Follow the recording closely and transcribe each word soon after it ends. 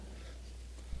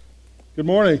Good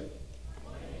morning.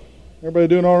 Everybody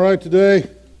doing all right today?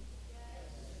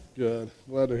 Good.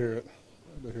 Glad to hear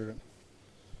it.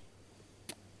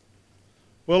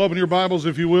 Well, open your Bibles,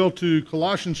 if you will, to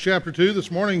Colossians chapter 2. This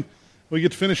morning we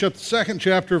get to finish up the second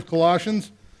chapter of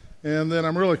Colossians. And then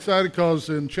I'm really excited because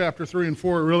in chapter 3 and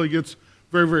 4 it really gets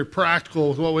very, very practical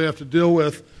with what we have to deal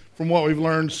with from what we've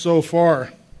learned so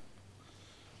far.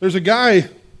 There's a guy,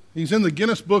 he's in the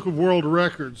Guinness Book of World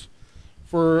Records.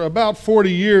 For about 40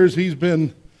 years, he's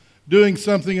been doing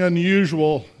something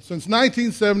unusual. Since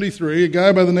 1973, a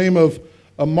guy by the name of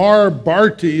Amar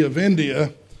Bharti of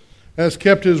India has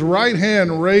kept his right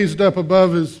hand raised up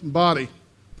above his body.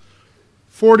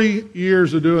 40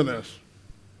 years of doing this.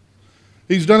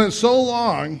 He's done it so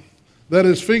long that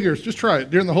his fingers, just try it,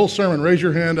 during the whole sermon, raise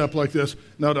your hand up like this.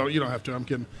 No, you don't have to, I'm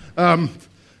kidding.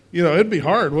 It'd be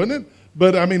hard, wouldn't it?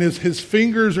 But, his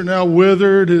fingers are now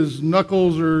withered, his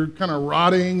knuckles are kind of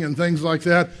rotting and things like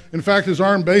that. In fact, his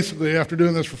arm basically, after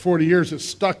doing this for 40 years, is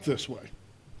stuck this way.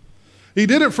 He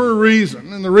did it for a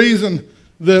reason, and the reason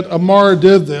that Amar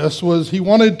did this was he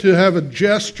wanted to have a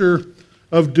gesture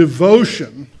of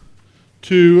devotion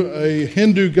to a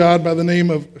Hindu god by the name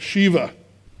of Shiva.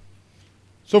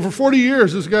 So for 40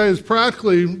 years, this guy has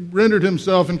practically rendered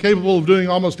himself incapable of doing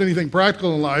almost anything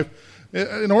practical in life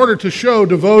in order to show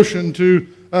devotion to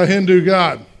a Hindu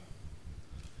god.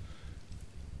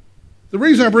 The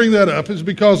reason I bring that up is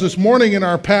because this morning in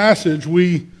our passage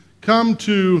we come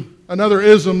to another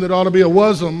ism that ought to be a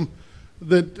wasm,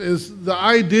 that is the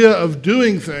idea of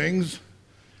doing things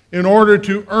in order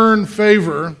to earn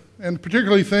favor, and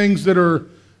particularly things that are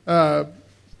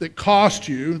that cost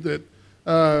you,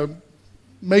 that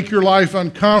make your life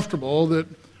uncomfortable, that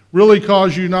really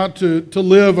cause you not to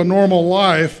live a normal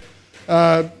life,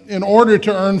 in order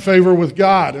to earn favor with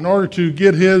God, in order to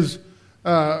get His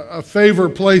a favor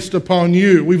placed upon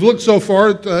you. We've looked so far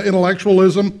at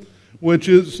intellectualism, which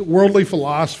is worldly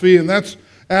philosophy, and that's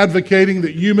advocating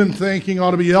that human thinking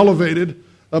ought to be elevated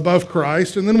above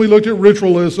Christ. And then we looked at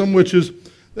ritualism, which is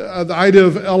the idea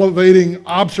of elevating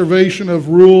observation of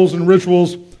rules and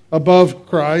rituals above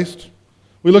Christ.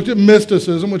 We looked at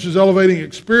mysticism, which is elevating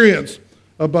experience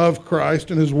above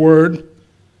Christ and His Word.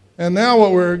 And now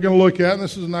what we're going to look at, and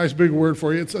this is a nice big word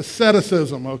for you, it's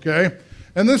asceticism, okay?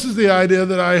 And this is the idea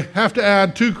that I have to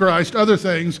add to Christ other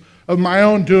things of my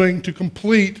own doing to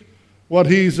complete what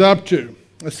He's up to.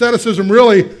 Asceticism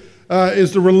really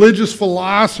is the religious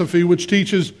philosophy which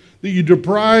teaches that you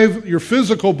deprive your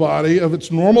physical body of its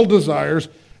normal desires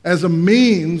as a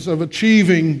means of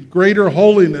achieving greater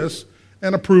holiness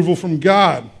and approval from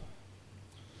God.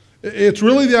 It's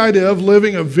really the idea of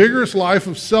living a vigorous life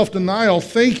of self-denial,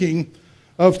 thinking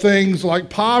of things like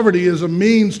poverty as a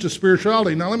means to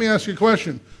spirituality. Now, let me ask you a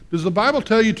question. Does the Bible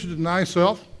tell you to deny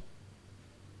self?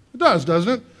 It does,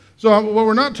 doesn't it? So what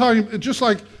we're not talking, just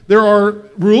like there are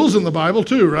rules in the Bible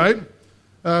too, right?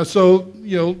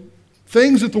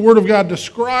 Things that the Word of God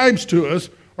describes to us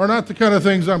are not the kind of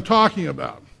things I'm talking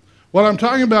about. What I'm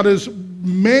talking about is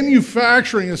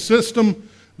manufacturing a system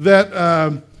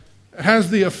that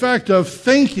has the effect of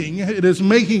thinking it is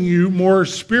making you more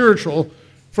spiritual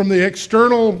from the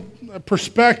external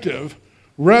perspective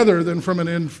rather than from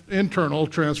an internal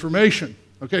transformation.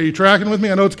 Okay, you tracking with me?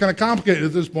 I know it's kind of complicated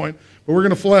at this point, but we're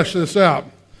going to flesh this out.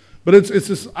 But it's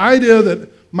this idea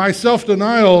that my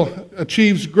self-denial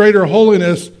achieves greater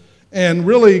holiness and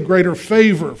really greater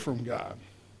favor from God.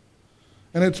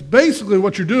 And it's basically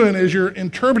what you're doing is you're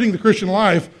interpreting the Christian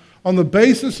life on the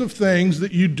basis of things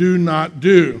that you do not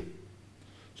do.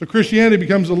 So Christianity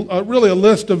becomes really a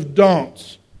list of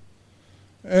don'ts.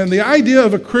 And the idea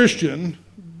of a Christian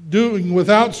doing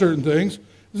without certain things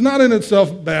is not in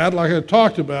itself bad, like I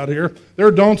talked about here. There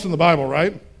are don'ts in the Bible,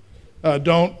 right?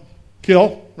 Don't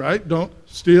kill, right? Don't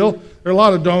steal. There are a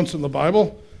lot of don'ts in the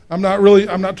Bible. I'm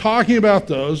not talking about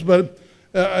those, but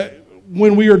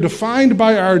when we are defined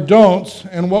by our don'ts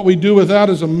and what we do without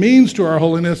as a means to our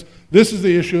holiness, this is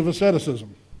the issue of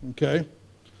asceticism, okay?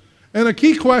 And a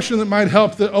key question that might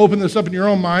help to open this up in your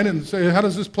own mind and say, how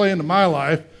does this play into my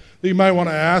life, that you might want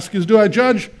to ask is, do I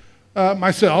judge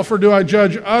myself or do I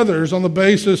judge others on the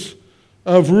basis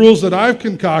of rules that I've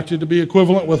concocted to be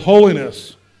equivalent with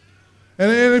holiness?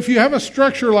 And if you have a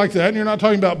structure like that, and you're not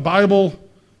talking about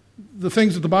the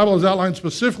things that the Bible has outlined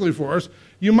specifically for us,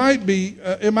 it might be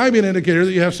an indicator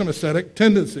that you have some ascetic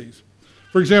tendencies.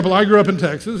 For example, I grew up in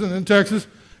Texas, and in Texas,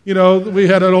 we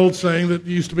had an old saying that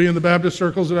used to be in the Baptist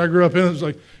circles that I grew up in. It's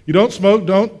like, you don't smoke,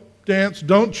 don't dance,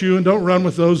 don't chew, and don't run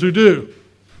with those who do.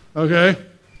 Okay?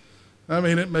 I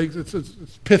mean,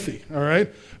 it's pithy, all right?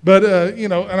 But,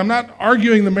 and I'm not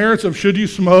arguing the merits of should you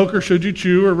smoke or should you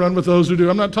chew or run with those who do.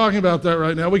 I'm not talking about that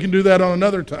right now. We can do that on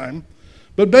another time.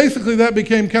 But basically that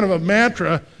became kind of a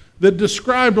mantra that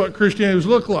described what Christianity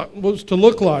was to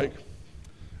look like.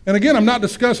 And again, I'm not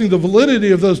discussing the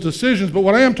validity of those decisions, but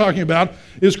what I am talking about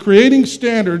is creating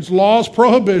standards, laws,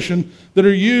 prohibition that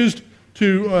are used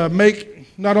to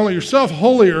make not only yourself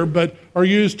holier, but are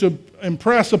used to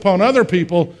impress upon other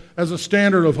people as a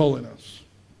standard of holiness.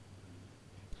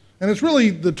 And it's really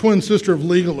the twin sister of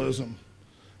legalism.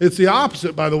 It's the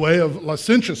opposite, by the way, of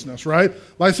licentiousness, right?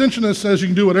 Licentiousness says you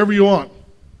can do whatever you want,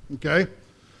 okay?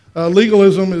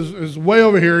 Legalism is way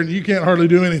over here, and you can't hardly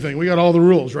do anything. We got all the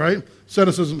rules, right?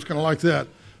 Asceticism's kind of like that.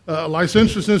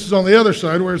 Licentiousness is on the other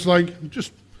side, where it's like,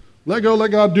 just let go,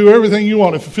 let God do everything you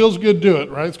want. If it feels good, do it,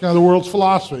 right? It's kind of the world's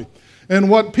philosophy. And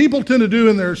what people tend to do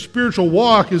in their spiritual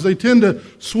walk is they tend to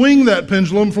swing that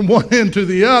pendulum from one end to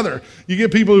the other. You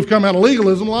get people who've come out of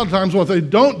legalism, a lot of times what they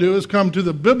don't do is come to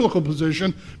the biblical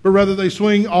position, but rather they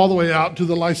swing all the way out to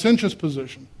the licentious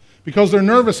position. Because they're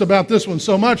nervous about this one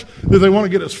so much that they want to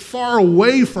get as far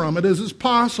away from it as is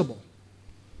possible.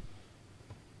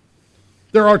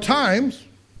 There are times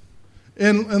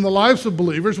in the lives of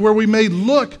believers where we may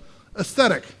look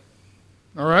aesthetic,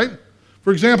 all right?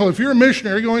 For example, if you're a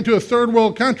missionary going to a third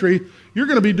world country, you're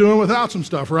going to be doing without some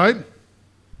stuff, right?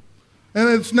 And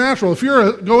it's natural. If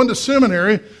you're going to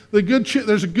seminary,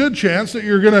 there's a good chance that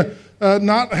you're going to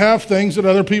not have things that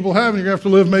other people have, and you're going to have to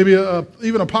live maybe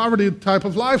even a poverty type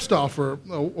of lifestyle for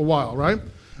a while, right?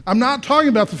 I'm not talking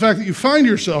about the fact that you find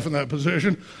yourself in that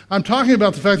position. I'm talking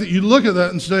about the fact that you look at that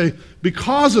and say,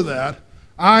 because of that,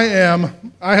 I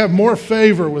have more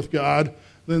favor with God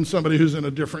than somebody who's in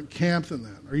a different camp than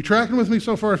that. Are you tracking with me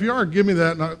so far? If you are, give me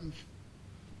that.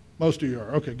 Most of you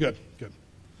are. Okay, good.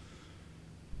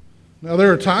 Now,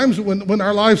 there are times when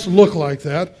our lives look like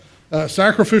that.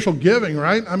 Sacrificial giving,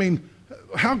 right? I mean,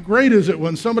 how great is it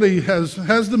when somebody has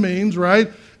the means, right,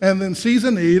 and then sees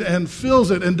a need and fills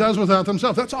it and does without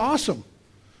themselves? That's awesome.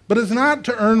 But it's not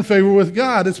to earn favor with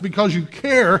God. It's because you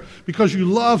care, because you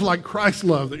love like Christ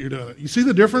loved that you're doing it. You see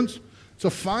the difference? It's a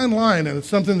fine line, and it's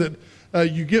something that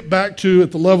you get back to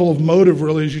at the level of motive,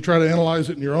 really, as you try to analyze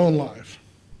it in your own life.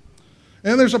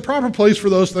 And there's a proper place for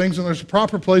those things, and there's a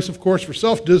proper place, of course, for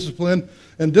self-discipline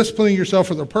and disciplining yourself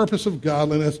for the purpose of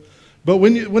godliness. But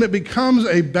when it becomes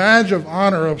a badge of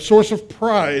honor, a source of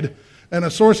pride, and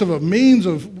a source of a means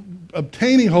of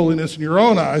obtaining holiness in your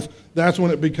own eyes, that's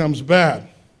when it becomes bad.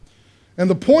 And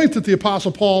the point that the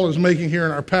Apostle Paul is making here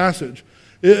in our passage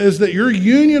is that your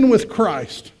union with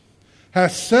Christ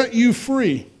has set you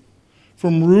free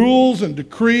from rules and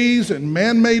decrees and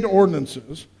man-made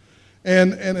ordinances.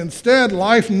 And instead,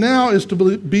 life now is to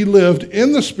be lived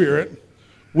in the Spirit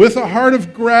with a heart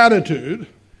of gratitude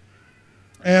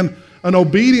and an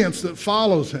obedience that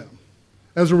follows Him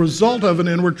as a result of an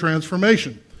inward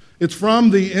transformation. It's from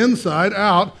the inside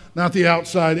out, not the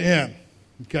outside in.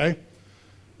 Okay?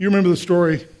 You remember the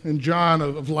story in John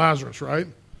of Lazarus, right?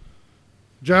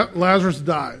 Lazarus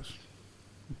dies.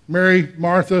 Mary,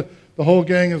 Martha, the whole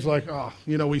gang is like,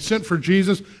 we sent for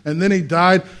Jesus, and then he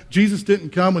died. Jesus didn't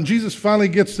come. When Jesus finally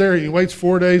gets there, he waits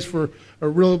 4 days for a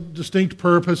real distinct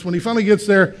purpose. When he finally gets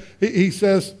there, they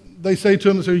say to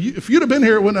him, if you'd have been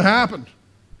here, it wouldn't have happened.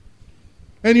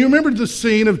 And you remember the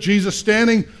scene of Jesus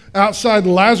standing outside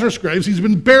Lazarus' graves. He's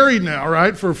been buried now,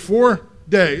 right, for 4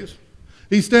 days.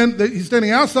 He's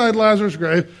standing outside Lazarus'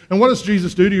 grave, and what does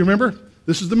Jesus do? Do you remember?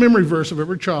 This is the memory verse of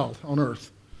every child on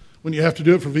earth. When you have to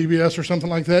do it for VBS or something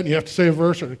like that, and you have to say a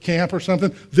verse or a camp or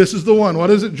something, this is the one. What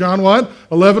is it? John what?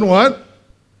 11 what?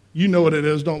 You know what it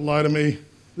is. Don't lie to me.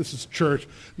 This is church.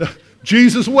 No,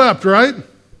 Jesus wept, right?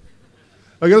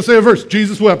 I got to say a verse.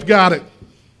 Jesus wept. Got it.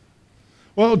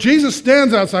 Well, Jesus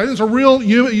stands outside. It's a real,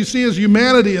 you see his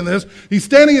humanity in this. He's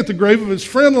standing at the grave of his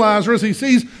friend Lazarus. He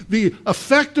sees the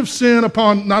effect of sin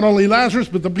upon not only Lazarus,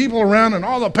 but the people around and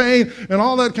all the pain and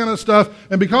all that kind of stuff.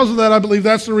 And because of that, I believe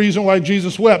that's the reason why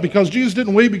Jesus wept. Because Jesus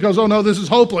didn't weep because, oh no, this is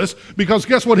hopeless. Because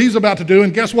guess what he's about to do?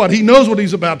 And guess what? He knows what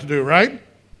he's about to do, right?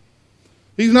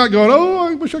 He's not going, oh,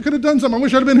 I wish I could have done something. I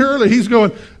wish I'd have been here early. He's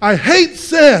going, I hate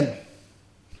sin.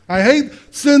 I hate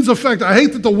sin's effect. I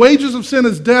hate that the wages of sin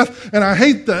is death, and I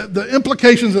hate the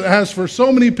implications it has for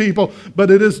so many people, but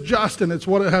it is just, and it's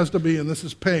what it has to be, and this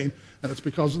is pain, and it's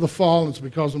because of the fall, and it's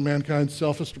because of mankind's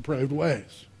selfish, depraved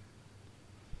ways.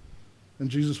 And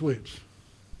Jesus weeps.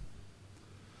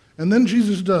 And then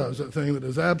Jesus does that thing that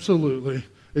is absolutely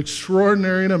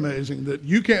extraordinary and amazing that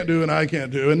you can't do and I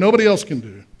can't do, and nobody else can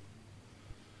do.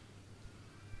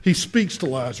 He speaks to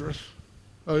Lazarus.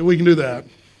 We can do that.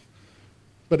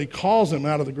 but he calls him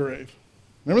out of the grave.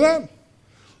 Remember that?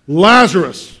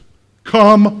 Lazarus,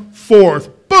 come forth.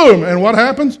 Boom! And what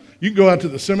happens? You can go out to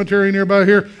the cemetery nearby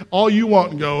here, all you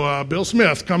want, and go, Bill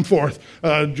Smith, come forth.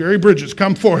 Jerry Bridges,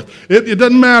 come forth. It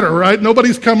doesn't matter, right?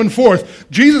 Nobody's coming forth.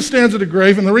 Jesus stands at a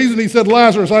grave, and the reason he said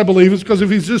Lazarus, I believe, is because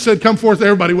if he just said come forth,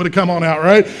 everybody would have come on out,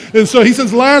 right? And so he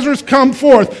says, Lazarus, come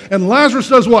forth. And Lazarus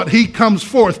does what? He comes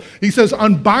forth. He says,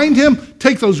 unbind him,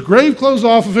 take those grave clothes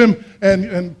off of him,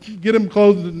 and get him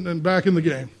clothed and back in the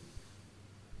game.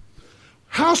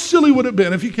 How silly would it have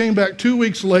been if he came back 2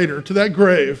 weeks later to that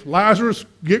grave, Lazarus'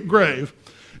 grave,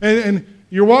 and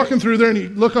you're walking through there and you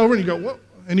look over and you go, what?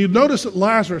 And you notice that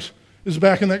Lazarus is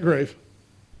back in that grave.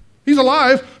 He's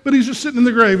alive, but he's just sitting in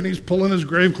the grave and he's pulling his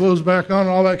grave clothes back on and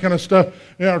all that kind of stuff,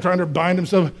 trying to bind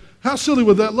himself. How silly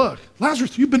would that look?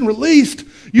 Lazarus, you've been released.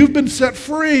 You've been set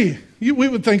free. We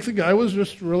would think the guy was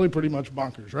just really pretty much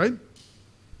bonkers, right?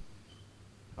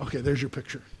 Okay, there's your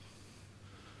picture.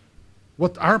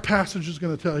 What our passage is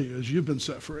going to tell you is you've been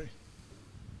set free.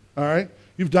 All right?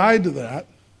 You've died to that.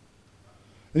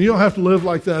 And you don't have to live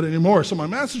like that anymore. So my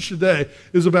message today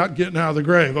is about getting out of the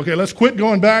grave. Okay, let's quit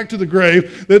going back to the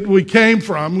grave that we came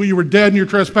from. You were dead in your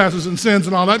trespasses and sins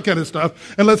and all that kind of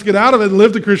stuff. And let's get out of it and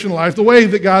live the Christian life the way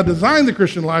that God designed the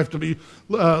Christian life to be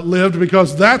lived,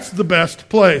 because that's the best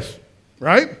place.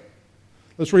 Right?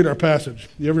 Let's read our passage.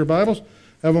 You have your Bibles?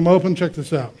 Have them open. Check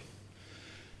this out.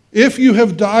 If you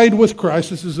have died with Christ,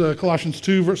 this is Colossians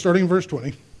 2, starting in verse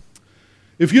 20.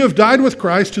 If you have died with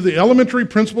Christ to the elementary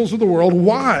principles of the world,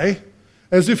 why,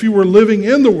 as if you were living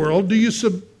in the world, do you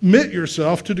submit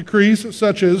yourself to decrees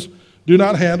such as do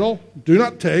not handle, do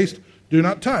not taste, do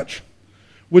not touch,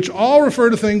 which all refer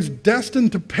to things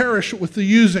destined to perish with the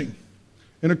using,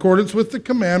 in accordance with the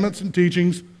commandments and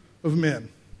teachings of men?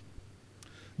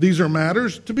 These are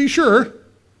matters, to be sure,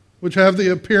 which have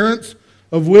the appearance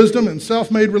of wisdom and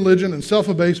self-made religion and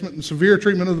self-abasement and severe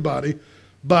treatment of the body,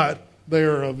 but they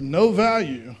are of no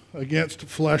value against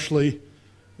fleshly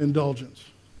indulgence.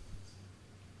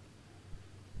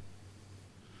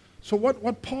 So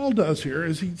what Paul does here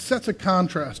is he sets a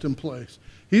contrast in place.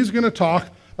 He's going to talk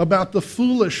about the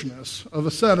foolishness of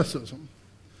asceticism.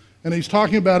 And he's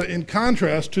talking about it in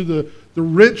contrast to the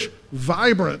rich,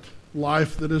 vibrant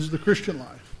life that is the Christian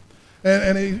life.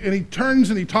 And he turns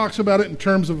and he talks about it in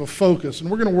terms of a focus. And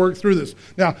we're going to work through this.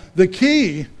 Now, the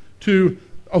key to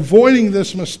avoiding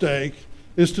this mistake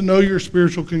is to know your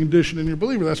spiritual condition in your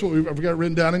believer. That's what I've got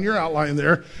written down in your outline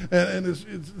there. And it's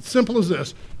simple as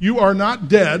this. You are not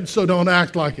dead, so don't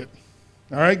act like it.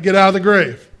 All right? Get out of the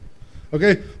grave.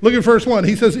 Okay? Look at verse 1.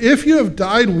 He says, if you have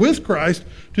died with Christ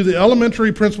to the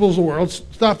elementary principles of the world,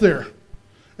 stop there.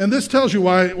 And this tells you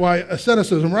why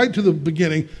asceticism, right to the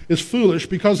beginning, is foolish,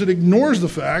 because it ignores the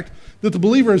fact that the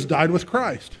believer has died with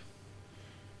Christ.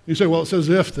 You say, well, it says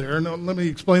if there. No, let me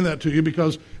explain that to you,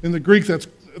 because in the Greek,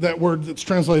 that word that's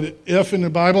translated if in the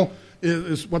Bible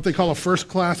is what they call a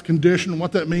first-class condition. And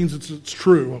what that means is it's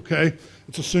true, okay?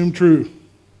 It's assumed true,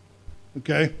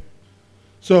 okay?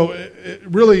 So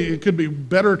it could be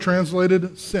better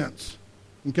translated since,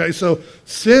 okay? So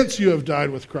since you have died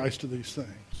with Christ to these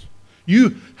things.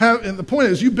 You have, and the point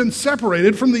is, you've been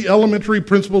separated from the elementary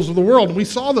principles of the world. And we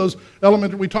saw those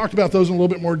we talked about those in a little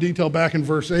bit more detail back in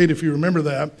verse 8, if you remember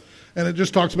that. And it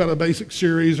just talks about a basic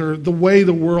series, or the way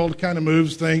the world kind of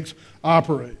moves, thinks,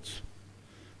 operates.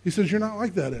 He says, you're not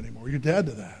like that anymore. You're dead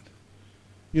to that.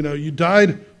 You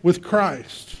died with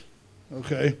Christ.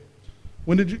 Okay?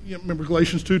 When did you remember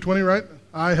Galatians 2:20, right?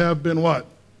 I have been what?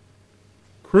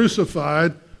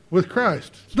 Crucified with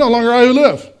Christ. It's no longer I who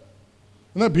live.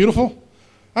 Isn't that beautiful?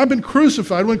 I've been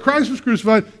crucified. When Christ was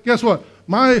crucified, guess what?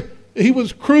 He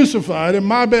was crucified in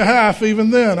my behalf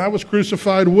even then. I was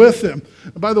crucified with him.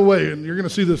 And by the way, and you're going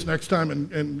to see this next time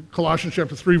in Colossians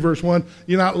chapter 3, verse 1,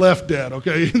 you're not left dead,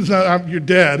 okay? It's not, you're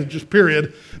dead, just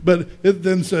period. But it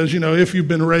then says, if you've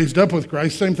been raised up with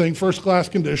Christ, same thing, first-class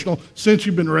conditional, since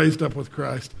you've been raised up with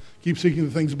Christ. Keep seeking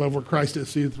the things above where Christ is,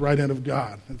 seated at the right hand of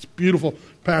God. It's a beautiful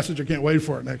passage. I can't wait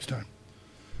for it next time.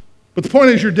 But the point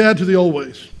is, you're dead to the old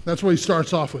ways. That's what he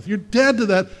starts off with. You're dead to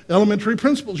that elementary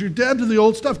principles. You're dead to the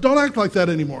old stuff. Don't act like that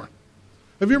anymore.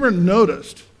 Have you ever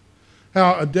noticed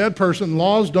how a dead person,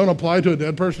 laws don't apply to a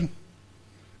dead person?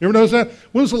 You ever notice that?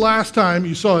 When was the last time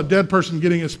you saw a dead person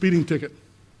getting a speeding ticket?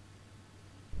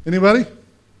 Anybody?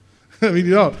 I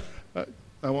mean, I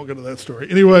won't go to that story.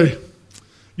 Anyway,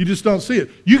 you just don't see it.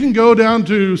 You can go down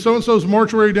to so-and-so's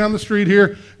mortuary down the street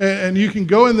here, and you can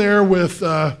go in there with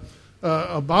a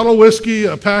bottle of whiskey,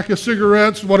 a pack of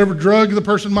cigarettes, whatever drug the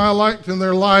person might have liked in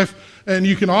their life, and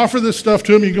you can offer this stuff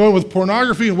to them. You can go in with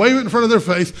pornography and wave it in front of their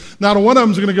face. Not one of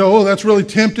them is going to go, oh, that's really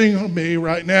tempting me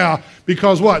right now,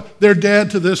 because what? They're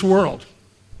dead to this world.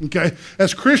 Okay?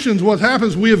 As Christians, what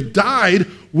happens, we have died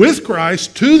with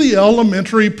Christ to the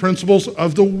elementary principles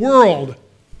of the world.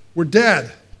 We're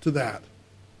dead to that.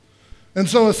 And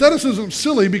so asceticism is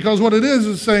silly, because what it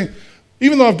is saying,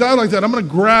 even though I've died like that, I'm going to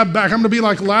grab back. I'm going to be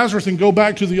like Lazarus and go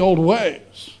back to the old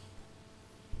ways.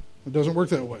 It doesn't work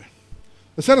that way.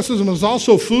 Asceticism is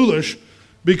also foolish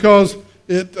because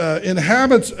it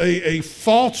inhabits a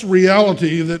false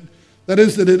reality that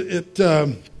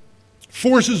it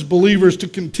forces believers to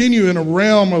continue in a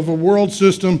realm of a world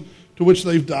system to which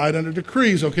they've died under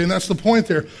decrees. Okay, and that's the point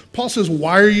there. Paul says,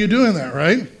 why are you doing that,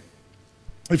 right?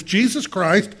 If Jesus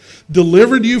Christ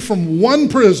delivered you from one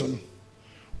prison,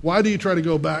 why do you try to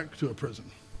go back to a prison?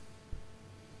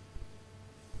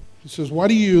 He says, why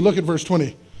do you, look at verse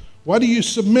 20, why do you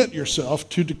submit yourself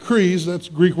to decrees? That's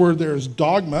the Greek word there is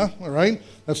dogma, all right?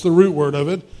 That's the root word of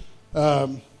it.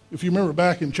 If you remember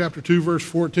back in chapter 2, verse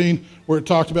 14, where it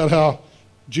talked about how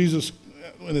Jesus,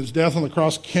 in his death on the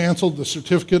cross, canceled the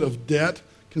certificate of debt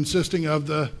consisting of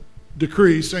the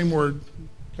decree, same word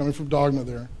coming from dogma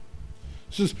there.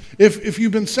 It says, if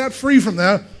you've been set free from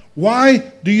that,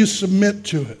 why do you submit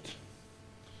to it?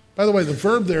 By the way, the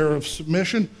verb there of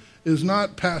submission is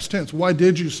not past tense. Why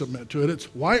did you submit to it? It's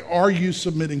why are you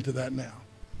submitting to that now?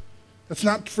 That's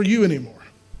not for you anymore.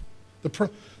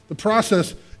 The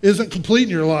process isn't complete in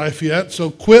your life yet, so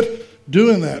quit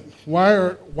doing that. Why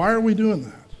are we doing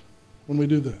that when we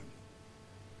do that?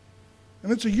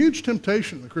 And it's a huge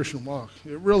temptation in the Christian walk.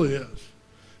 It really is.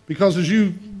 Because as you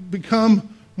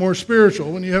become more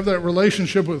spiritual, when you have that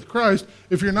relationship with Christ,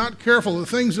 if you're not careful, the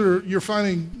things that you're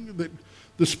finding that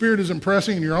the Spirit is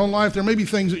impressing in your own life, there may be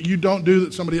things that you don't do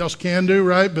that somebody else can do,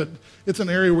 right? But it's an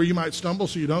area where you might stumble,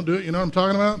 so you don't do it. You know what I'm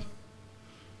talking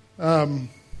about?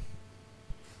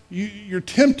 You're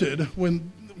tempted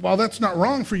while that's not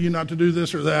wrong for you not to do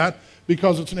this or that,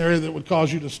 because it's an area that would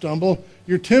cause you to stumble,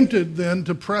 you're tempted then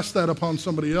to press that upon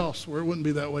somebody else where it wouldn't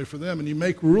be that way for them. And you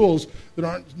make rules that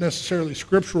aren't necessarily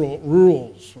scriptural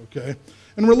rules, okay?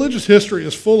 And religious history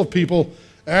is full of people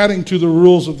adding to the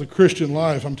rules of the Christian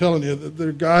life. I'm telling you, there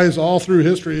are guys all through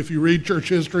history, if you read church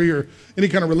history or any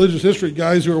kind of religious history,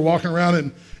 guys who are walking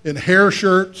around in hair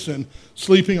shirts and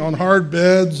sleeping on hard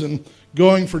beds and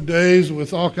going for days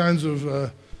with all kinds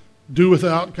of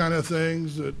do-without kind of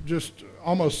things that just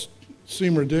almost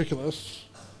seem ridiculous.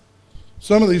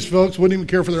 Some of these folks wouldn't even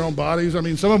care for their own bodies. I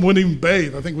mean, some of them wouldn't even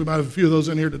bathe. I think we might have a few of those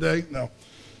in here today. No.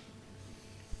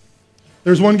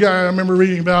 There's one guy I remember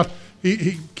reading about.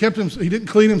 He didn't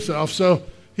clean himself, so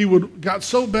got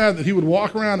so bad that he would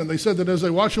walk around, and they said that as they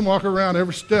watched him walk around,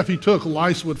 every step he took,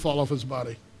 lice would fall off his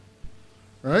body.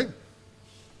 Right?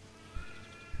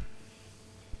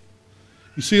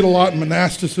 You see it a lot in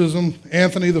monasticism.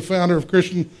 Anthony, the founder of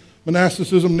Christian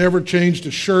monasticism, never changed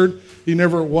his shirt. He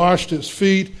never washed his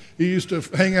feet. He used to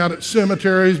hang out at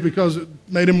cemeteries because it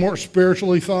made him more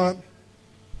spiritual, he thought.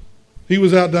 He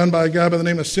was outdone by a guy by the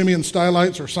name of Simon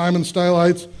Stylites,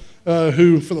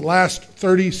 who for the last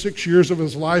 36 years of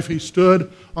his life, he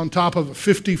stood on top of a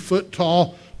 50-foot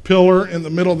tall pillar in the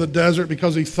middle of the desert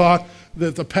because he thought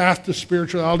that the path to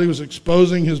spirituality was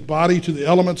exposing his body to the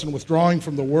elements and withdrawing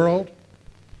from the world.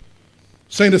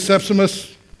 St.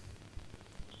 Asepsimus,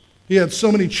 he had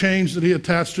so many chains that he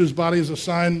attached to his body as a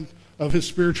sign of his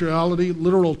spirituality,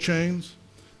 literal chains,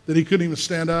 that he couldn't even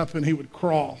stand up, and he would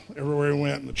crawl everywhere he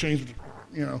went, and the chains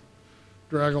would,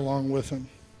 drag along with him.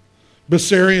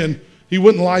 Bessarion, he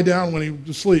wouldn't lie down when he was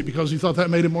asleep because he thought that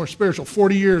made him more spiritual.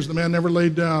 40 years, the man never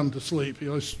laid down to sleep. He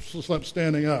always slept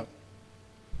standing up.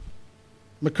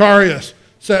 Macarius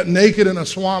sat naked in a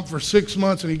swamp for 6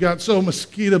 months, and he got so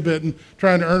mosquito bitten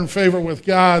trying to earn favor with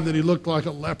God that he looked like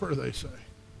a leper, they say.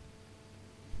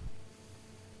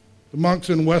 The monks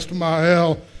in West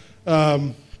Mael,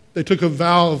 they took a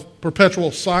vow of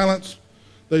perpetual silence.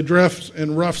 They dressed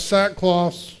in rough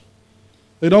sackcloths.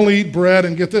 They'd only eat bread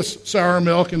and, get this, sour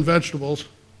milk and vegetables.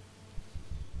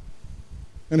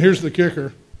 And here's the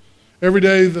kicker. Every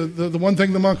day, the one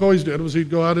thing the monk always did was he'd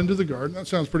go out into the garden. That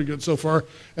sounds pretty good so far.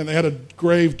 And they had a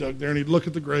grave dug there, and he'd look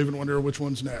at the grave and wonder which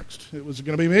one's next. It was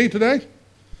going to be me today?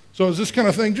 So is this kind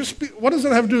of thing, what does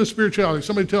it have to do with spirituality?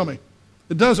 Somebody tell me.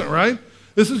 It doesn't, right?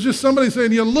 This is just somebody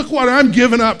saying, look what I'm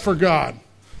giving up for God.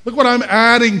 Look what I'm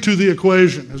adding to the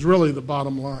equation is really the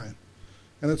bottom line.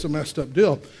 And it's a messed up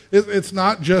deal. It's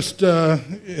not just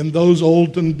in those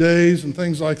olden days and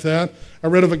things like that. I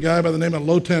read of a guy by the name of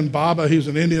Lotan Baba. He was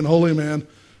an Indian holy man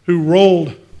who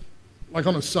rolled like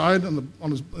on his side,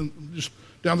 just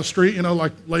down the street,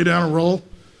 like lay down and roll.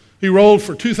 He rolled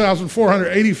for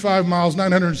 2,485 miles,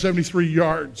 973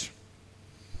 yards.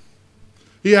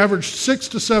 He averaged 6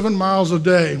 to 7 miles a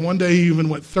day. One day he even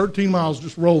went 13 miles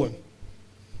just rolling.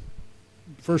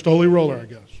 First holy roller, I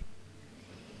guess.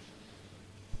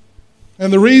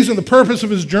 And the purpose of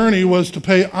his journey was to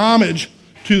pay homage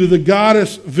to the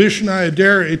goddess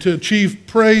Vishnuyaderi to achieve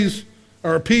praise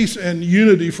or peace and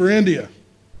unity for India.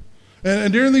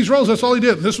 And during these rolls, that's all he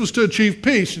did. This was to achieve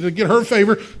peace, to get her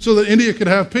favor so that India could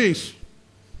have peace.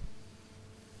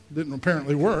 Didn't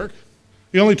apparently work.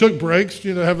 He only took breaks,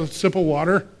 have a sip of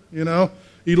water, eat a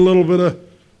little bit of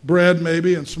bread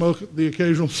maybe, and smoke the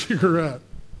occasional cigarette.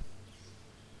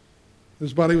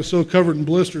 His body was so covered in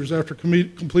blisters after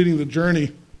completing the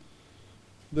journey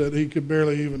that he could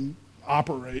barely even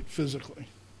operate physically.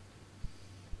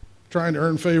 Trying to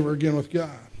earn favor again with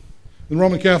God. In the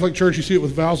Roman Catholic Church, you see it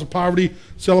with vows of poverty,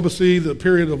 celibacy, the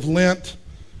period of Lent.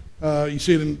 You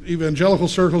see it in evangelical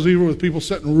circles, even with people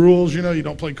setting rules. You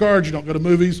don't play cards, you don't go to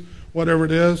movies, whatever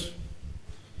it is.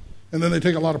 And then they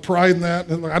take a lot of pride in that.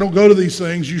 And I don't go to these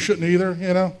things, you shouldn't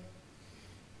either,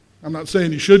 I'm not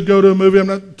saying you should go to a movie. I'm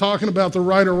not talking about the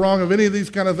right or wrong of any of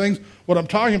these kind of things. What I'm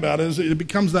talking about is it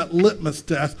becomes that litmus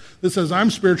test that says,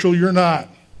 I'm spiritual, you're not.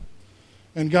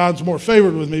 And God's more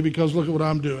favored with me because look at what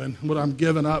I'm doing, what I'm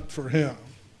giving up for him.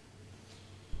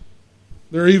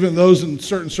 There are even those in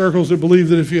certain circles that believe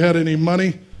that if you had any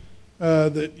money,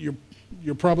 that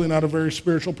you're probably not a very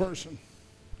spiritual person.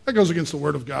 That goes against the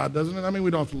word of God, doesn't it? I mean, we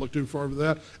don't have to look too far for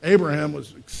that. Abraham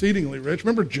was exceedingly rich.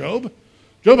 Remember Job?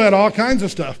 Job had all kinds of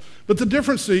stuff. But the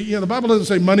difference, the Bible doesn't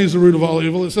say money is the root of all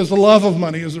evil. It says the love of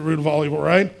money is the root of all evil,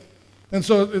 right? And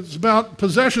so it's about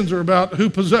possessions are about who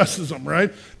possesses them,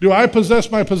 right? Do I possess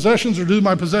my possessions or do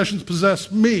my possessions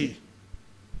possess me?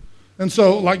 And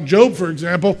so like Job, for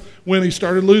example, when he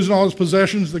started losing all his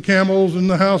possessions, the camels and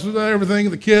the house,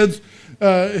 everything, the kids,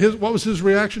 what was his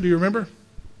reaction? Do you remember?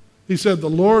 He said, the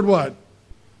Lord what?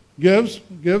 Gives,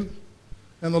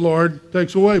 and the Lord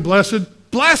takes away.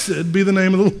 Blessed be the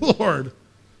name of the Lord.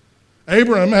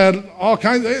 Abraham had all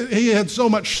kinds, he had so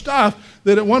much stuff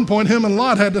that at one point him and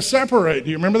Lot had to separate. Do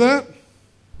you remember that?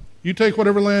 You take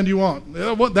whatever land you want.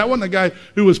 That wasn't a guy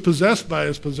who was possessed by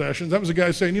his possessions. That was a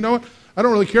guy saying, you know what? I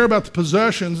don't really care about the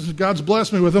possessions. God's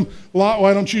blessed me with them. Lot,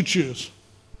 why don't you choose?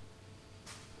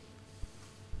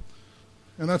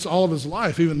 And that's all of his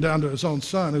life, even down to his own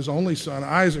son, his only son,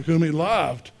 Isaac, whom he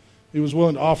loved. He was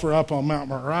willing to offer up on Mount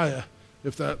Moriah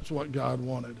if that's what God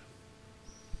wanted.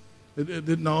 It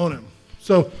didn't own him.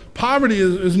 So poverty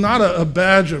is not a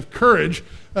badge of courage.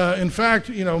 In fact,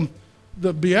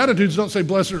 the Beatitudes don't say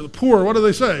blessed are the poor. What do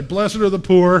they say? Blessed are the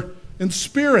poor in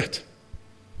spirit.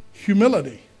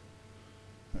 Humility.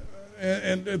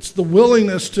 And it's the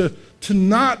willingness to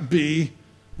not be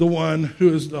the one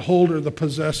who is the holder, the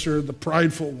possessor, the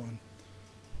prideful one.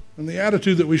 And the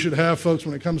attitude that we should have, folks,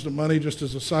 when it comes to money, just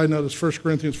as a side note, is 1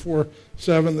 Corinthians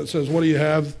 4:7 that says, what do you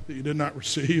have that you did not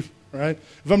receive? Right?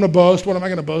 If I'm going to boast, what am I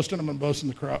going to boast in? I'm going to boast in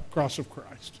the cross of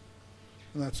Christ.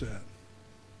 And that's it.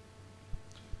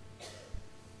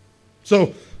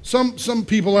 So some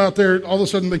people out there, all of a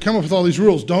sudden, they come up with all these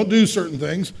rules. Don't do certain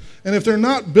things. And if they're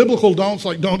not biblical don'ts,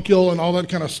 like don't kill and all that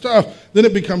kind of stuff, then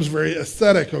it becomes very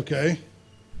aesthetic, okay?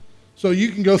 So you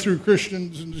can go through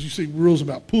Christians and you see rules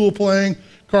about pool playing,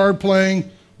 card playing,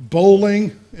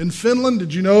 bowling. In Finland,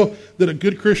 did you know that a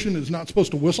good Christian is not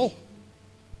supposed to whistle?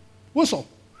 Whistle.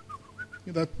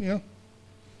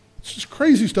 It's just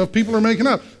crazy stuff people are making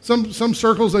up. Some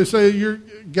circles, they say,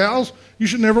 gals, you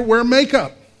should never wear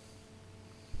makeup.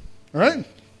 All right?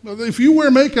 If you wear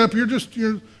makeup, you're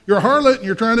a harlot and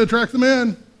you're trying to attract the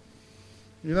men.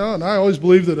 And I always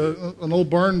believe that an old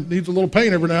barn needs a little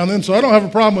paint every now and then, so I don't have a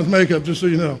problem with makeup, just so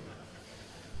you know.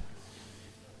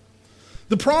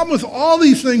 The problem with all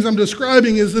these things I'm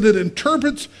describing is that it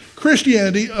interprets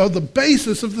Christianity on the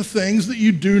basis of the things that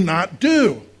you do not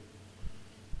do.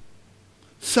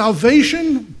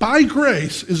 Salvation by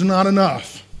grace is not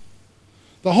enough.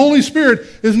 The Holy Spirit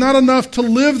is not enough to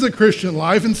live the Christian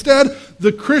life. Instead,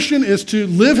 the Christian is to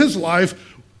live his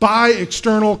life by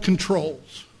external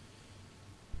controls.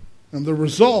 And the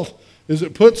result is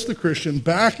it puts the Christian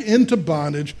back into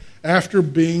bondage after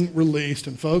being released.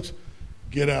 And folks,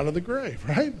 get out of the grave,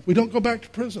 right? We don't go back to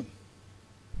prison.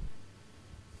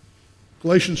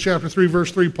 Galatians chapter 3,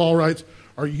 verse 3, Paul writes,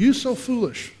 are you so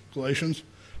foolish, Galatians,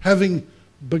 having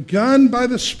begun by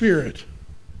the Spirit,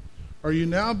 are you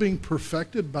now being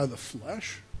perfected by the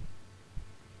flesh?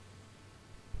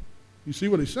 You see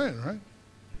what he's saying, right?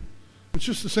 It's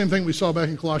just the same thing we saw back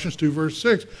in Colossians 2, verse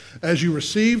 6. As you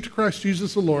received Christ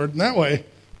Jesus the Lord, in that way,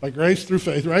 by grace through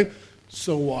faith, right?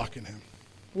 So walk in him.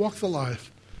 Walk the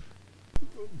life.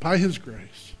 by his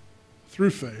grace, through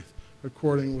faith,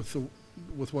 according with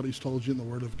what he's told you in the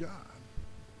Word of God.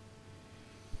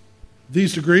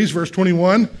 These degrees, verse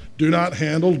 21, do not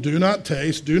handle, do not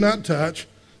taste, do not touch.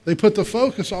 They put the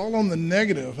focus all on the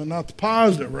negative and not the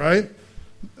positive, right?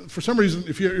 For some reason,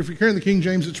 if you're carrying the King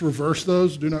James, it's reversed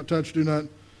those. Do not touch, do not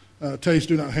taste,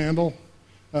 do not handle.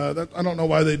 I don't know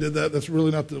why they did that. That's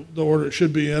really not the order it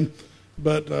should be in.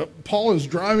 But Paul is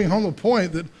driving home the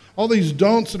point that all these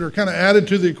don'ts that are kind of added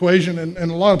to the equation, and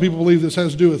a lot of people believe this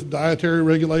has to do with dietary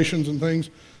regulations and things,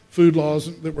 food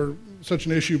laws that were such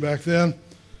an issue back then.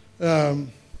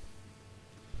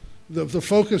 The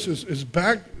focus is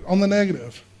back on the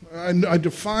negative. I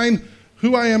define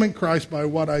who I am in Christ by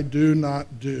what I do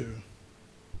not do.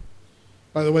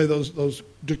 By the way, those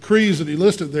decrees that he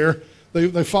listed there,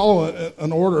 they follow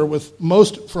an order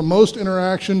from most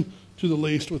interaction to the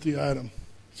least with the item.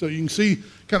 So you can see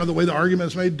kind of the way the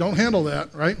argument is made. Don't handle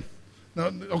that, right?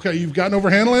 No, okay, you've gotten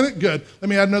over handling it? Good. Let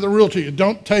me add another rule to you.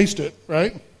 Don't taste it,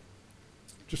 right?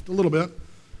 Just a little bit.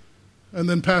 And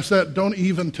then past that, don't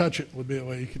even touch it would be a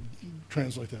way you could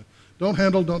translate that. Don't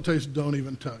handle, don't taste, don't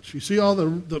even touch. You see all the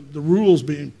rules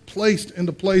being placed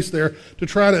into place there to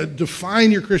try to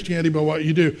define your Christianity by what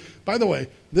you do. By the way,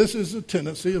 this is a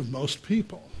tendency of most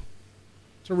people.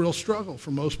 It's a real struggle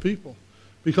for most people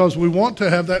because we want to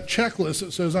have that checklist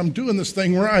that says, I'm doing this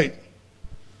thing right,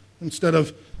 instead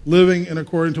of living in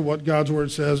according to what God's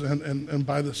Word says and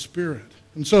by the Spirit.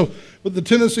 And so what the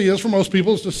tendency is for most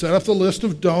people is to set up the list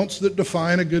of don'ts that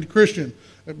define a good Christian.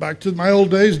 Back to my old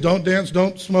days, don't dance,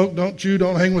 don't smoke, don't chew,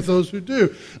 don't hang with those who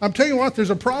do. I'm telling you what, there's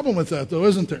a problem with that, though,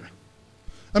 isn't there?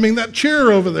 I mean, that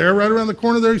chair over there, right around the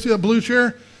corner there, you see that blue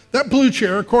chair? That blue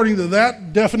chair, according to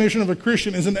that definition of a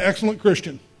Christian, is an excellent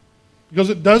Christian because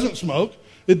it doesn't smoke,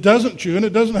 it doesn't chew, and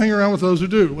it doesn't hang around with those who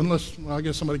do, unless, well, I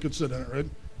guess somebody could sit in it, right?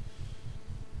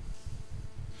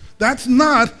 That's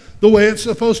not the way it's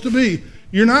supposed to be.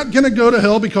 You're not going to go to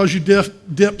hell because you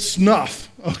dip snuff,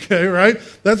 okay, right?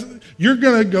 You're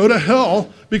going to go to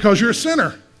hell because you're a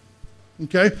sinner,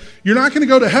 okay? You're not going to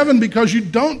go to heaven because you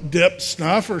don't dip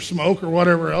snuff or smoke or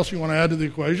whatever else you want to add to the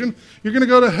equation. You're going to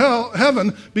go to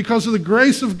heaven because of the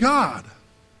grace of God.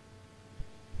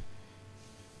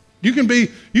 You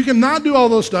can not do all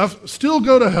those stuff, still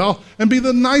go to hell, and be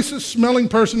the nicest smelling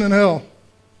person in hell.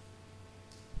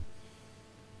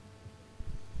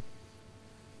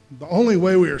 The only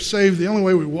way we are saved, the only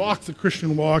way we walk the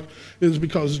Christian walk is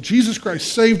because Jesus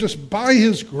Christ saved us by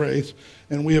his grace,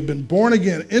 and we have been born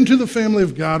again into the family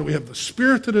of God. We have the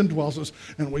Spirit that indwells us,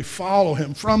 and we follow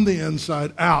him from the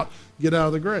inside out, get out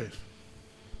of the grave.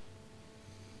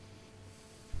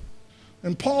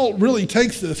 And Paul really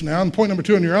takes this now, and point number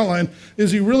 2 in your outline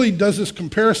is he really does this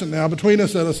comparison now between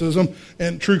asceticism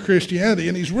and true Christianity,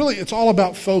 and it's all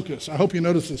about focus. I hope you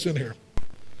notice this in here.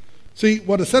 See,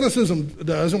 what asceticism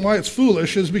does and why it's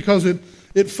foolish is because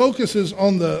it focuses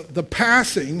on the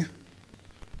passing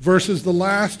versus the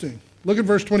lasting. Look at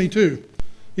verse 22.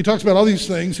 He talks about all these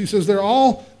things. He says they're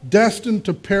all destined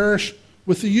to perish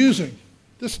with the using.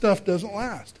 This stuff doesn't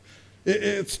last.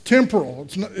 It's temporal.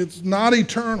 It's not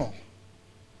eternal.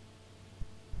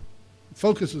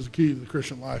 Focus is the key to the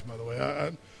Christian life, by the way.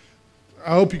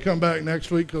 I hope you come back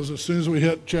next week because as soon as we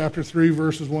hit chapter 3,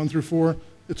 verses 1 through 4,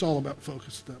 it's all about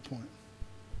focus at that point.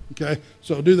 Okay?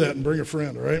 So do that and bring a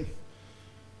friend, all right?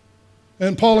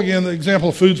 And Paul, again, the example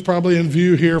of food's probably in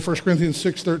view here. 1 Corinthians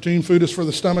 6:13, food is for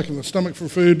the stomach and the stomach for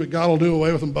food, but God will do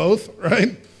away with them both,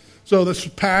 right? So this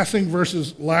passing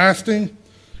versus lasting,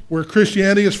 where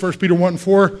Christianity is 1 Peter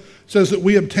 1:4, says that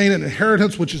we obtain an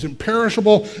inheritance which is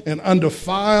imperishable and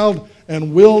undefiled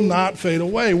and will not fade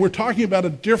away. We're talking about a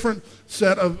different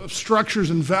set of structures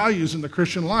and values in the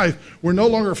Christian life. We're no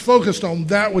longer focused on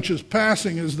that which is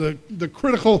passing as the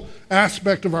critical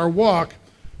aspect of our walk,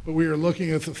 but we are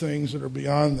looking at the things that are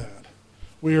beyond that.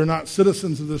 We are not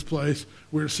citizens of this place.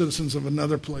 We are citizens of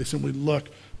another place, and we look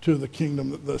to the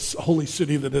kingdom, the holy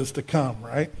city that is to come,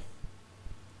 right?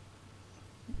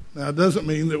 Now, it doesn't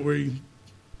mean that we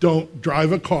don't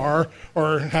drive a car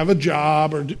or have a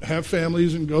job or have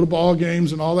families and go to ball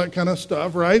games and all that kind of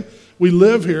stuff, right? We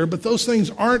live here, but those things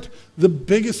aren't the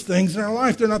biggest things in our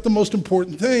life. They're not the most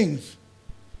important things.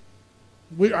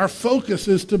 Our focus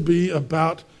is to be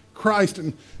about Christ.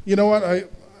 And you know what?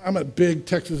 I'm a big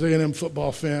Texas A&M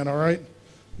football fan, all right?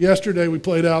 Yesterday we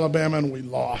played Alabama and we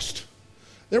lost.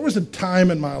 There was a time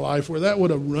in my life where that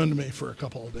would have ruined me for a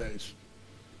couple of days.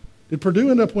 Did Purdue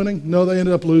end up winning? No, they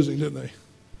ended up losing, didn't they?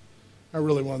 I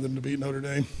really wanted them to beat Notre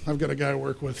Dame. I've got a guy I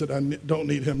work with that I don't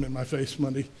need him in my face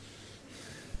Monday.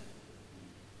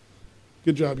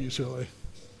 Good job, UCLA.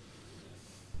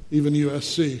 Even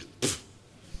USC.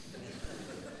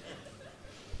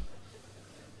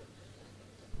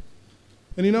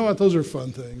 And you know what? Those are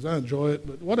fun things. I enjoy it.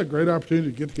 But what a great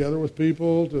opportunity to get together with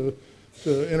people,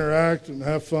 to interact and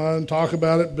have fun, talk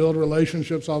about it, build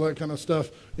relationships, all that kind of stuff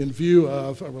in view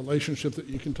of a relationship that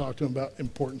you can talk to them about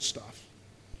important stuff.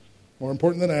 More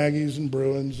important than Aggies and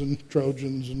Bruins and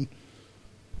Trojans and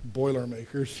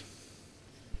Boilermakers.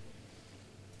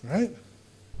 Right?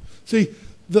 See,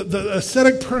 the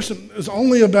ascetic person is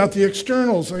only about the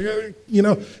externals.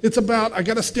 It's about, I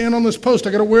got to stand on this post,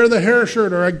 I got to wear the hair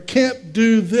shirt, or I can't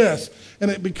do this. And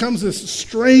it becomes this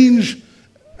strange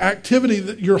activity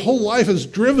that your whole life is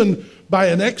driven by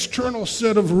an external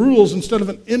set of rules instead of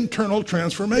an internal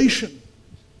transformation.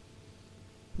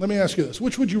 Let me ask you this.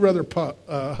 Which would you rather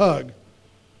hug?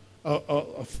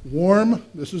 A warm,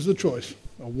 this is the choice,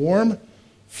 a warm,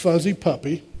 fuzzy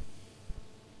puppy,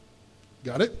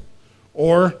 got it?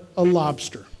 Or a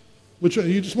lobster? Which one?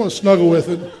 You just want to snuggle with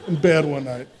it in bed one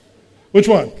night. Which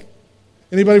one?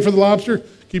 Anybody for the lobster?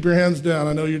 Keep your hands down.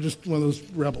 I know you're just one of those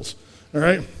rebels. All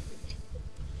right?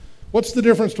 What's the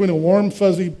difference between a warm,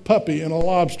 fuzzy puppy and a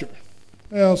lobster?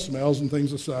 Well, smells and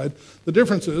things aside. The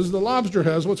difference is the lobster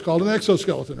has what's called an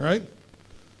exoskeleton, right?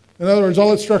 In other words,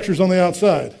 all its structure's on the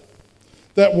outside.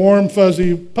 That warm,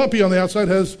 fuzzy puppy on the outside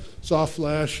has soft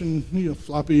flesh and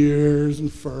floppy ears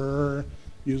and fur,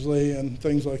 usually, and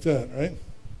things like that, right?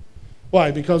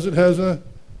 Why? Because it has an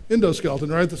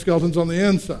endoskeleton, right? The skeleton's on the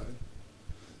inside.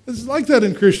 It's like that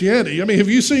in Christianity. I mean, have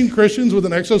you seen Christians with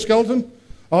an exoskeleton?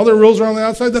 All their rules are on the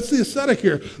outside. That's the ascetic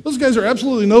here. Those guys are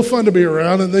absolutely no fun to be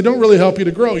around, and they don't really help you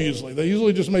to grow usually. They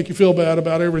usually just make you feel bad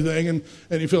about everything, and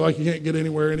you feel like you can't get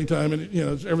anywhere anytime, and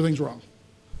everything's wrong.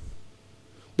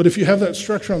 But if you have that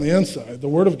structure on the inside, the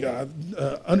Word of God,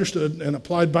 understood and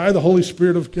applied by the Holy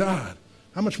Spirit of God,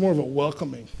 how much more of a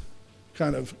welcoming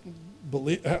kind of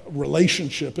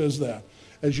relationship is that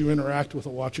as you interact with a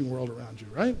watching world around you,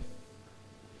 right?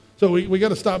 So we got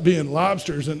to stop being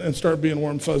lobsters and start being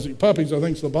warm, fuzzy puppies, I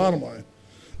think is the bottom line.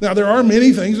 Now, there are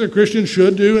many things that Christians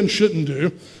should do and shouldn't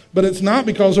do, but it's not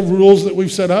because of rules that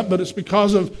we've set up, but it's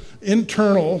because of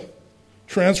internal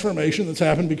transformation that's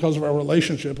happened because of our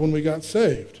relationship when we got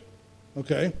saved.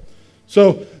 Okay?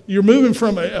 So you're moving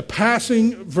from a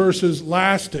passing versus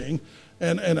lasting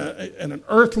and an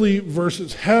earthly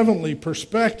versus heavenly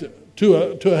perspective to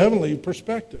a heavenly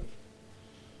perspective.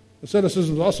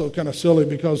 Asceticism is also kind of silly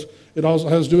because it also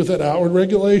has to do with that outward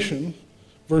regulation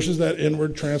versus that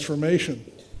inward transformation.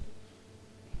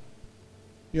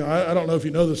 I don't know if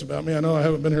you know this about me. I know I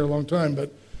haven't been here a long time,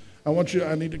 but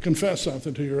I need to confess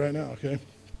something to you right now, okay?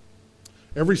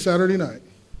 Every Saturday night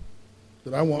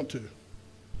that I want to,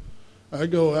 I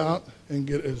go out and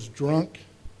get as drunk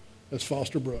as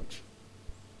Foster Brooks.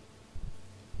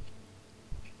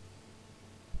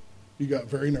 You got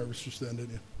very nervous just then,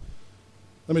 didn't you?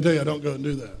 Let me tell you, I don't go and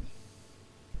do that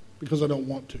because I don't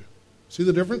want to. See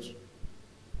the difference?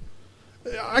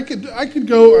 I could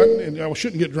go, and I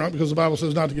shouldn't get drunk because the Bible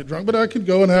says not to get drunk, but I could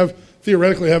go and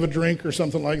theoretically have a drink or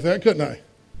something like that, couldn't I?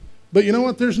 But you know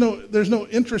what? There's no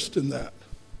interest in that.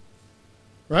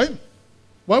 Right?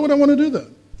 Why would I want to do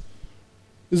that?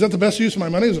 Is that the best use of my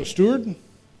money as a steward?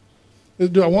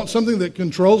 Do I want something that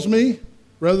controls me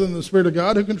rather than the Spirit of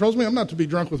God who controls me? I'm not to be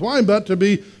drunk with wine, but to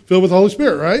be filled with the Holy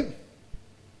Spirit, right?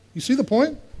 You see the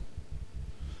point?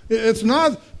 It's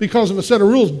not because of a set of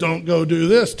rules, don't go do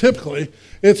this, typically.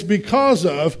 It's because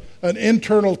of an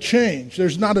internal change.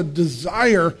 There's not a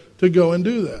desire to go and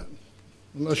do that,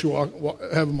 unless you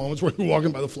have moments where you're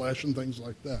walking by the flesh and things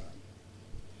like that.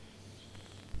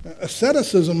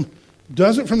 Asceticism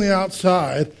does it from the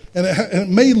outside, and it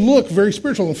may look very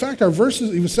spiritual. In fact, our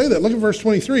verses even say that. Look at verse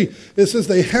 23. It says,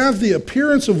 they have the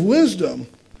appearance of wisdom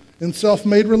in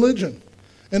self-made religion.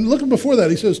 And look before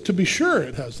that, he says, to be sure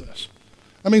it has this.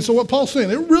 I mean, so what Paul's saying,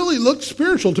 it really looks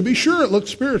spiritual. To be sure it looks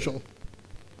spiritual.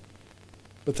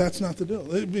 But that's not the deal.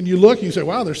 When you look and you say,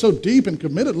 wow, they're so deep and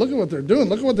committed. Look at what they're doing.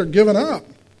 Look at what they're giving up.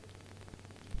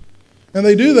 And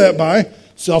they do that by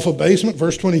self-abasement,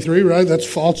 verse 23, right? That's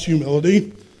false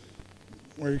humility.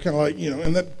 Where you're kind of like,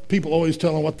 and that people always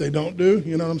tell them what they don't do.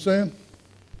 You know what I'm saying?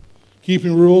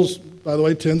 Keeping rules, by the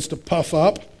way, tends to puff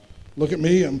up. Look at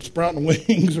me, I'm sprouting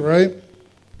wings, right?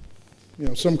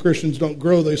 Some Christians don't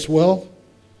grow, they swell.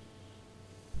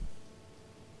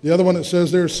 The other one that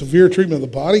says there's severe treatment of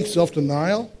the body,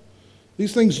 self-denial.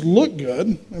 These things look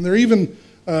good, and they're even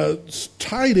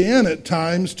tied in at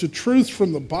times to truth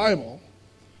from the Bible.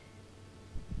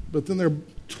 But then they're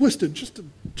twisted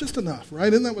just enough,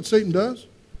 right? Isn't that what Satan does?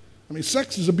 I mean,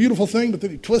 sex is a beautiful thing, but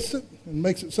then he twists it and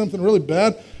makes it something really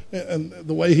bad, and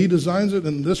the way he designs it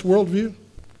in this worldview,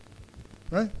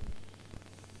 right?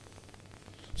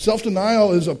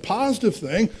 Self-denial is a positive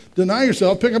thing. Deny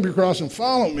yourself, pick up your cross, and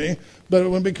follow me. But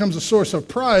when it becomes a source of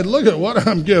pride, look at what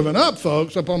I'm giving up,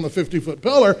 folks, up on the 50-foot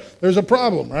pillar. There's a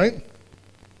problem, right?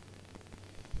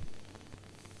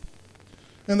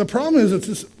 And the problem is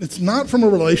it's not from a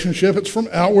relationship, it's from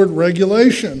outward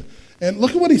regulation. And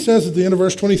look at what he says at the end of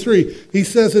verse 23. He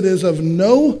says it is of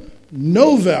no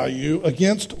value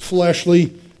against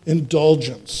fleshly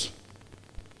indulgence.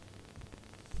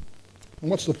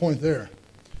 And what's the point there?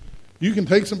 You can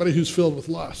take somebody who's filled with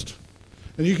lust,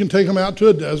 and you can take them out to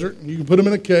a desert, and you can put them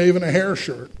in a cave in a hair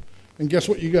shirt, and guess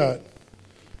what you got?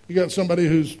 You got somebody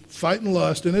who's fighting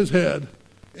lust in his head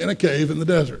in a cave in the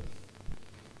desert,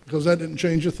 because that didn't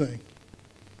change a thing.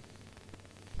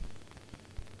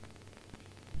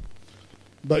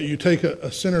 But you take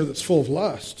a sinner that's full of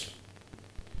lust,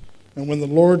 and when the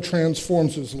Lord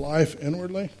transforms his life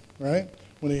inwardly, right,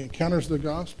 when he encounters the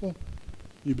gospel,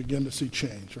 you begin to see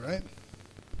change, right?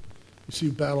 You see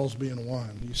battles being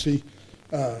won. You see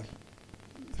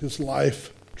his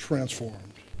life transformed.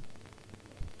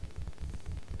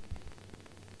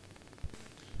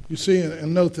 You see,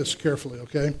 and note this carefully,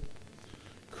 okay?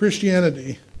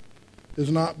 Christianity is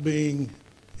not being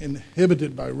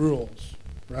inhibited by rules,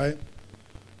 right?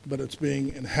 But it's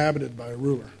being inhabited by a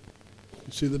ruler.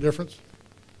 You see the difference?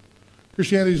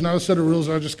 Christianity is not a set of rules.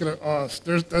 I'm just going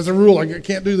to, there's a rule. I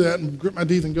can't do that and grit my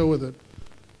teeth and go with it.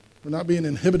 We're not being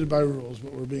inhibited by rules,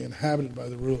 but we're being inhabited by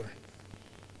the ruler.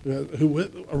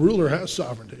 A ruler has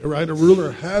sovereignty, right? A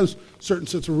ruler has certain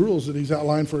sets of rules that he's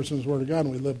outlined for us in his Word of God,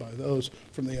 and we live by those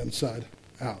from the inside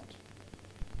out.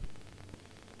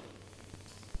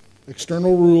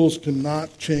 External rules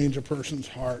cannot change a person's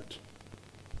heart.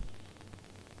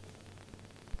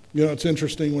 You know, it's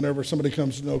interesting whenever somebody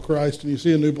comes to know Christ and you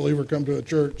see a new believer come to a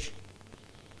church.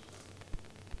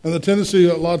 And the tendency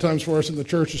a lot of times for us in the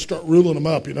church is start ruling them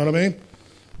up, you know what I mean?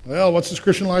 Well, what's this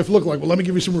Christian life look like? Well, let me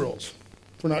give you some rules.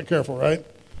 If we're not careful, right?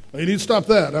 Well, you need to stop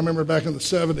that. I remember back in the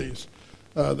 70s,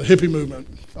 the hippie movement.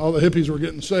 All the hippies were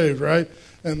getting saved, right?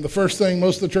 And the first thing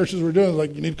most of the churches were doing was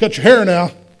like, you need to cut your hair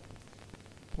now.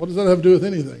 What does that have to do with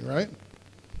anything, right?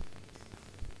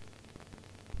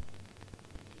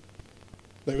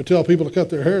 They would tell people to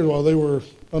cut their hair while they were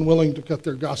unwilling to cut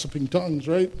their gossiping tongues,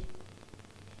 right?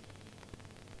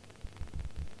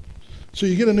 So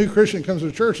you get a new Christian comes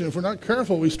to church, and if we're not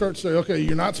careful, we start to say, okay,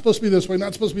 you're not supposed to be this way,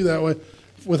 not supposed to be that way,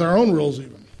 with our own rules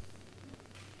even.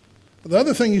 The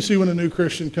other thing you see when a new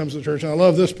Christian comes to church, and I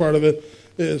love this part of it,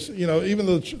 is, you know, even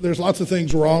though there's lots of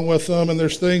things wrong with them, and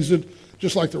there's things that,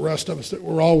 just like the rest of us, that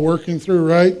we're all working through,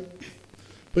 right?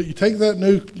 But you take that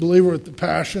new believer with the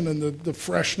passion and the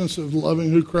freshness of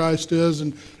loving who Christ is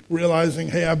and realizing,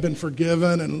 hey, I've been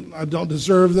forgiven and I don't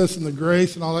deserve this, and the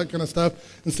grace and all that kind of stuff,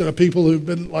 instead of people who've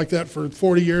been like that for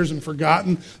 40 years and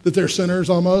forgotten that they're sinners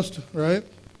almost, right?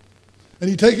 And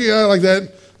you take a guy like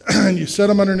that and you set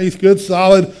him underneath good,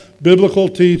 solid biblical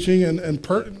teaching and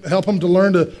help him to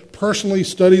learn to personally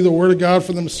study the Word of God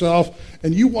for themselves,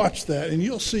 and you watch that and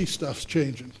you'll see stuff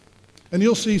changing. And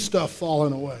you'll see stuff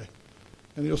falling away.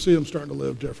 And you'll see them starting to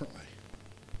live differently.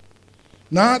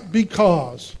 Not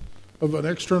because of an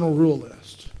external rule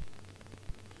list,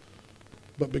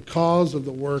 but because of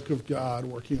the work of God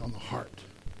working on the heart.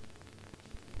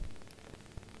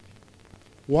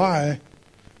 Why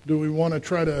do we want to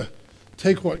try to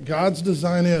take what God's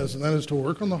design is, and that is to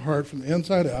work on the heart from the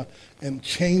inside out and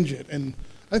change it? And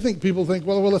I think people think,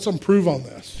 well, let's improve on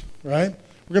this, right?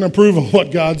 We're going to improve on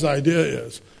what God's idea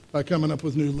is by coming up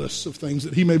with new lists of things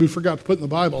that he maybe forgot to put in the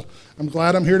Bible. I'm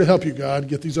glad I'm here to help you, God,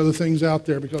 get these other things out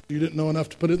there because you didn't know enough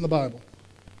to put it in the Bible.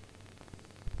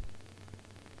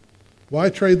 Why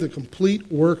trade the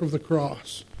complete work of the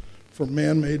cross for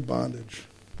man-made bondage?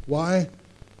 Why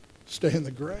stay in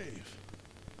the grave?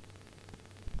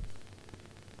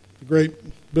 The great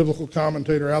biblical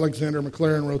commentator Alexander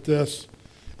Maclaren wrote this: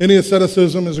 any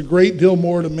asceticism is a great deal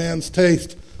more to man's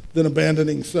taste than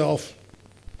abandoning self.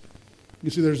 You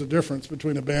see, there's a difference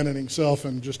between abandoning self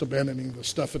and just abandoning the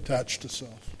stuff attached to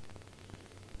self.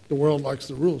 The world likes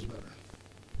the rules better.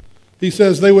 He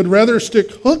says they would rather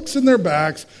stick hooks in their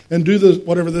backs and do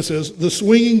the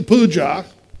swinging puja,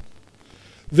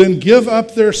 than give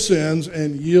up their sins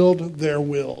and yield their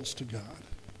wills to God.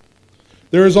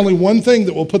 There is only one thing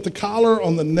that will put the collar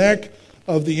on the neck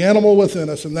of the animal within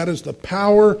us, and that is the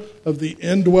power of the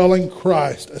indwelling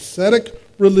Christ. Ascetic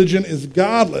religion is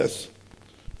godless,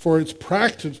 for its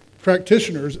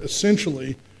practitioners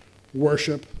essentially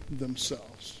worship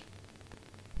themselves.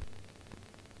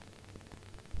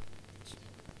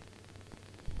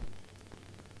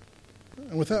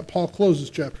 And with that, Paul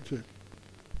closes chapter 2.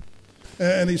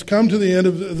 And he's come to the end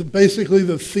of basically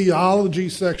the theology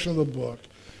section of the book.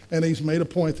 And he's made a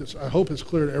point that I hope is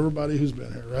clear to everybody who's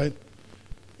been here, right?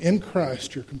 In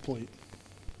Christ, you're complete.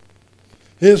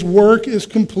 His work is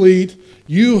complete.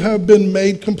 You have been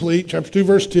made complete. Chapter 2,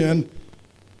 verse 10.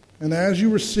 And as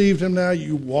you received him now,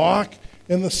 you walk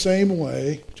in the same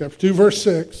way. Chapter 2, verse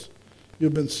 6.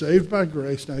 You've been saved by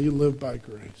grace. Now you live by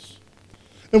grace.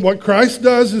 And what Christ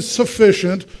does is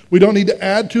sufficient. We don't need to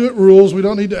add to it rules. We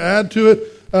don't need to add to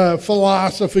it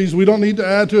philosophies. We don't need to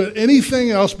add to it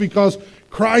anything else because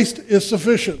Christ is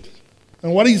sufficient.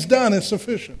 And what he's done is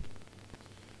sufficient.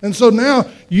 And so now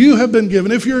you have been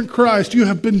given, if you're in Christ, you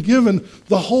have been given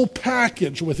the whole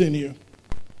package within you.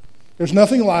 There's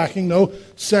nothing lacking, no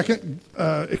second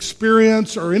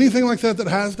experience or anything like that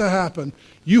has to happen.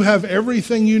 You have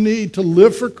everything you need to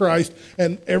live for Christ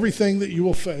and everything that you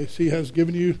will face. He has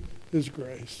given you his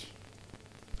grace.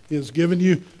 He has given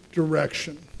you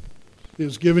direction. He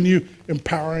has given you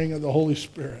empowering of the Holy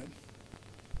Spirit.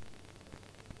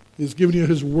 He has given you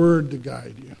his word to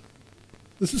guide you.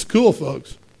 This is cool,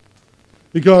 folks,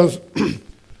 because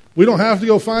we don't have to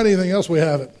go find anything else. We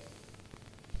have it.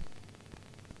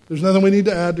 There's nothing we need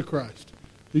to add to Christ.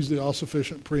 He's the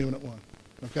all-sufficient, preeminent one.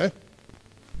 Okay?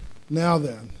 Now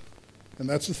then, and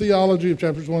that's the theology of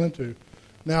chapters 1 and 2.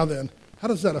 Now then, how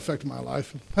does that affect my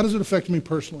life? How does it affect me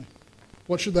personally?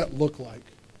 What should that look like?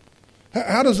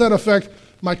 How does that affect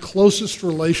my closest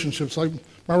relationships, like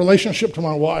my relationship to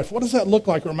my wife? What does that look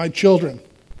like, or my children?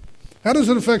 How does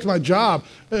it affect my job?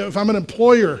 If I'm an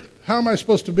employer, how am I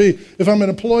supposed to be? If I'm an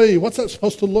employee, what's that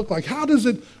supposed to look like? How does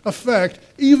it affect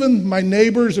even my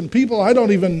neighbors and people I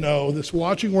don't even know, this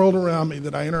watching world around me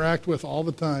that I interact with all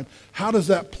the time? How does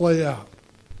that play out?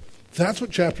 That's what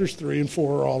chapters 3 and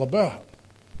 4 are all about.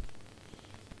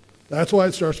 That's why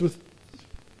it starts with,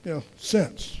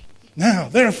 since. Now,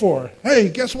 therefore, hey,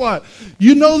 guess what?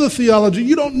 You know the theology.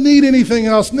 You don't need anything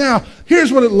else. Now,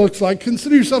 here's what it looks like.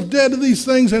 Consider yourself dead to these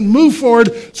things and move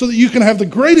forward so that you can have the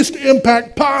greatest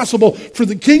impact possible for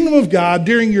the kingdom of God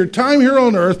during your time here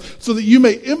on earth so that you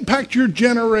may impact your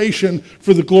generation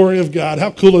for the glory of God.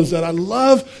 How cool is that? I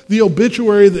love the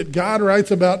obituary that God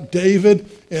writes about David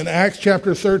in Acts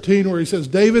chapter 13 where he says,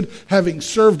 David, having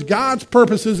served God's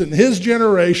purposes in his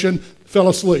generation, fell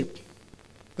asleep.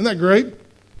 Isn't that great?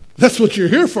 That's what you're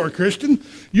here for, Christian.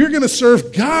 You're going to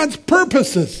serve God's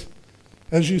purposes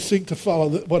as you seek to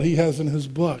follow what he has in his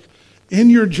book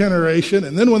in your generation.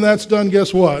 And then when that's done,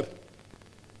 guess what?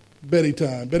 Betty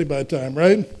by time,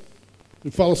 right?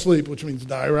 You fall asleep, which means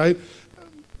die, right?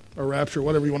 Or rapture,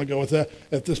 whatever you want to go with that.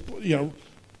 At this point, you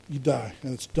die,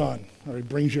 and it's done. Or he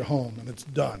brings you home, and it's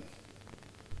done.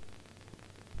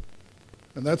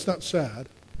 And that's not sad,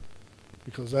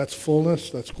 because that's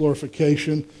fullness, that's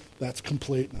glorification, that's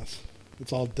completeness.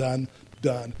 It's all done,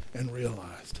 and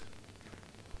realized.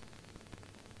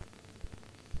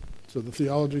 So the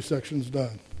theology section's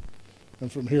done.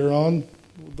 And from here on,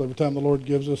 every time the Lord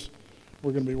gives us,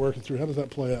 we're going to be working through how does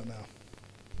that play out now.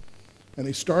 And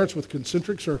he starts with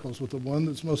concentric circles with the one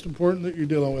that's most important that you're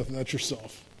dealing with, and that's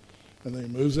yourself. And then he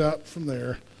moves out from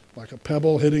there like a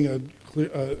pebble hitting a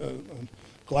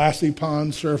glassy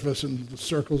pond surface and the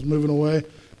circle's moving away.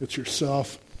 It's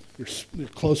yourself. Your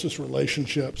closest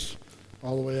relationships,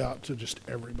 all the way out to just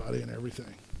everybody and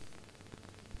everything.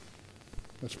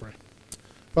 Let's pray.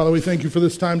 Father, we thank you for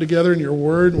this time together in your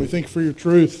word, and we thank you for your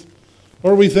truth.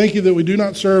 Lord, we thank you that we do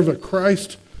not serve a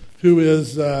Christ who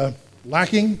is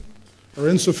lacking or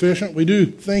insufficient. We do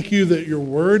thank you that your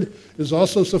word is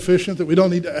also sufficient, that we don't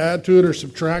need to add to it or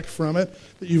subtract from it,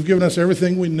 that you've given us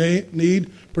everything we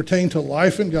need pertain to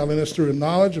life and godliness through a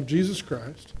knowledge of Jesus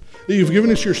Christ. That you've given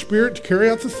us your Spirit to carry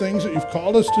out the things that you've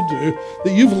called us to do,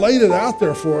 that you've laid it out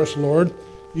there for us, Lord.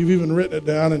 You've even written it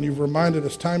down, and you've reminded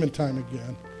us time and time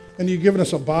again. And you've given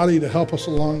us a body to help us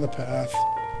along the path.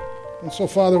 And so,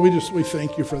 Father, we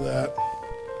thank you for that.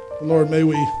 And Lord, may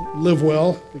we live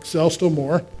well, excel still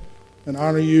more, and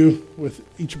honor you with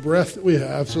each breath that we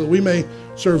have so that we may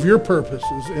serve your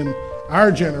purposes in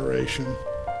our generation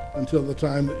until the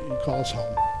time that you call us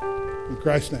home. In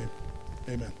Christ's name,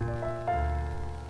 amen.